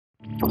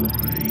Hey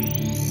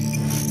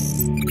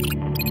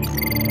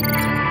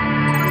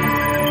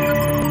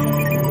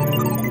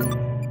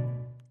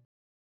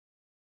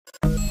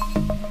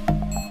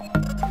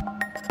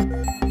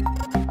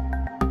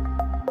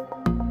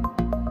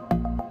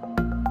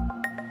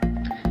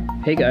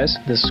guys,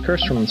 this is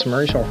Chris from the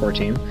SUMURI software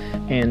team,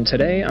 and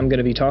today I'm going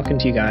to be talking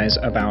to you guys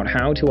about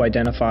how to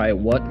identify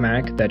what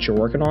Mac that you're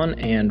working on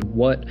and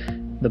what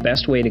the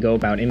best way to go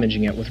about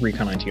imaging it with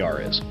RECON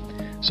ITR is.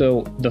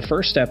 So the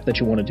first step that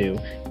you want to do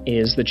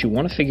is that you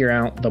want to figure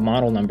out the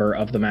model number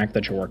of the Mac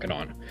that you're working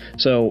on.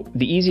 So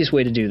the easiest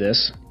way to do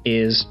this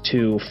is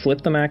to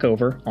flip the Mac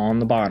over on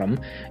the bottom.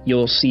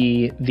 You'll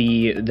see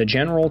the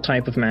general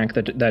type of Mac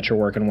that you're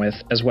working with,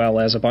 as well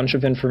as a bunch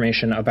of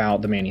information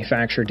about the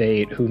manufacture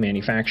date, who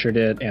manufactured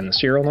it, and the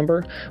serial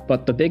number.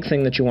 But the big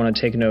thing that you want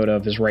to take note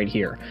of is right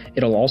here.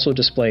 It'll also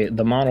display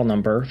the model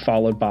number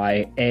followed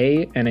by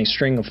A and a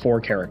string of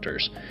 4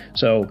 characters.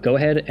 So go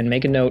ahead and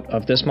make a note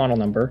of this model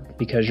number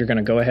because you're going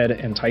to go ahead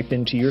and type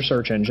into your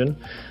search engine.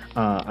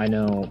 I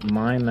know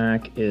my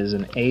Mac is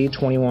an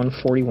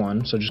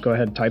A2141, so just go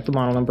ahead and type the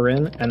model number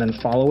in and then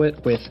follow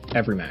it with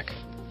every Mac.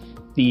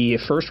 The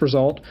first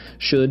result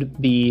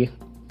should be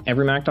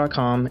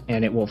everymac.com,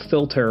 and it will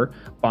filter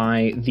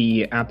by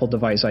the Apple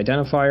device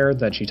identifier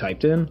that you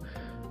typed in.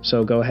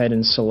 So go ahead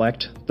and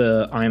select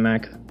the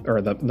iMac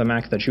or the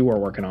Mac that you are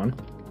working on,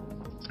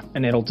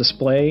 and it'll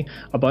display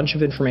a bunch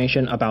of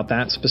information about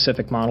that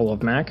specific model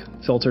of Mac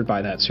filtered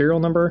by that serial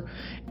number,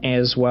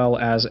 as well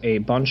as a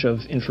bunch of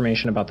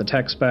information about the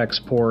tech specs,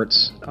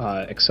 ports,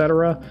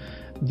 etc.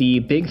 The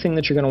big thing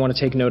that you're going to want to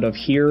take note of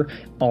here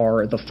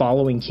are the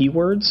following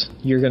keywords.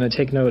 You're going to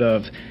take note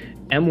of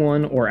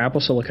M1 or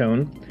Apple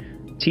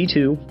Silicon,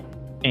 T2,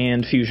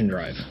 and Fusion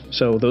Drive.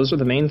 So those are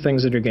the main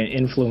things that are going to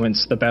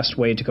influence the best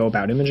way to go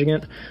about imaging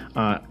it.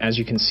 As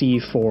you can see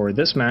for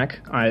this Mac,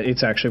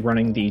 it's actually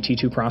running the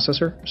T2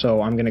 processor,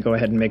 so I'm going to go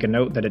ahead and make a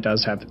note that it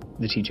does have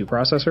the T2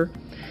 processor.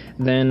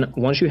 Then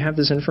once you have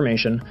this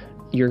information,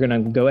 you're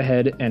going to go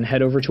ahead and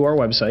head over to our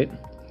website.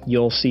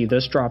 You'll see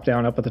this drop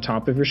down up at the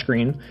top of your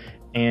screen,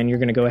 and you're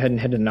going to go ahead and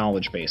hit a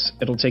knowledge base.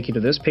 It'll take you to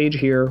this page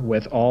here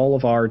with all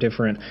of our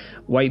different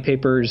white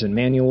papers and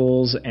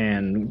manuals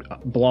and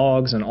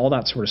blogs and all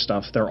that sort of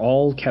stuff. They're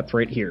all kept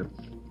right here.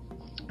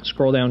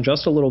 Scroll down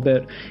just a little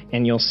bit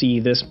and you'll see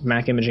this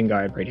Mac imaging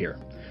guide right here.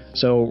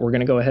 So we're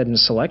going to go ahead and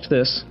select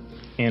this,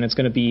 and it's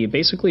going to be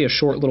basically a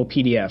short little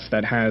PDF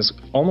that has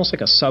almost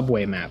like a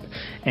subway map,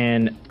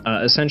 and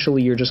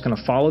essentially you're just going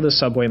to follow the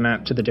subway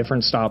map to the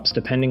different stops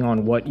depending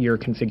on what your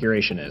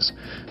configuration is.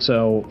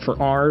 So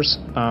for ours,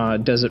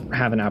 does it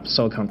have an Apple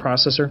Silicon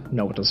processor?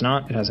 No, it does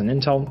not. It has an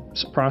Intel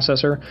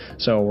processor,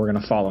 so we're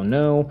going to follow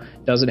no.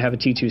 Does it have a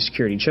T2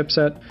 security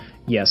chipset?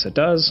 Yes, it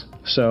does.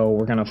 So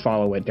we're going to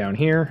follow it down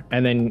here,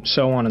 and then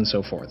so on and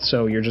so forth.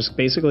 So you're just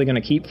basically going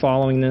to keep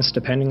following this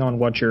depending on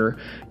what your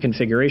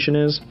configuration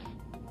is,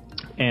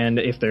 and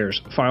if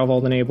there's File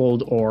Vault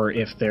enabled, or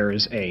if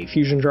there's a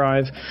Fusion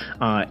Drive,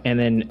 and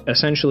then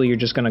essentially you're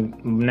just going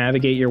to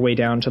navigate your way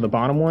down to the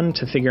bottom one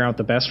to figure out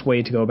the best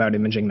way to go about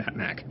imaging that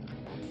Mac.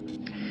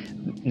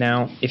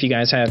 Now, if you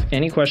guys have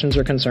any questions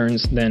or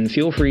concerns, then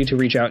feel free to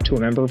reach out to a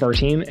member of our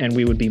team, and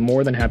we would be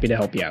more than happy to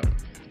help you out.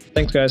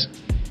 Thanks, guys.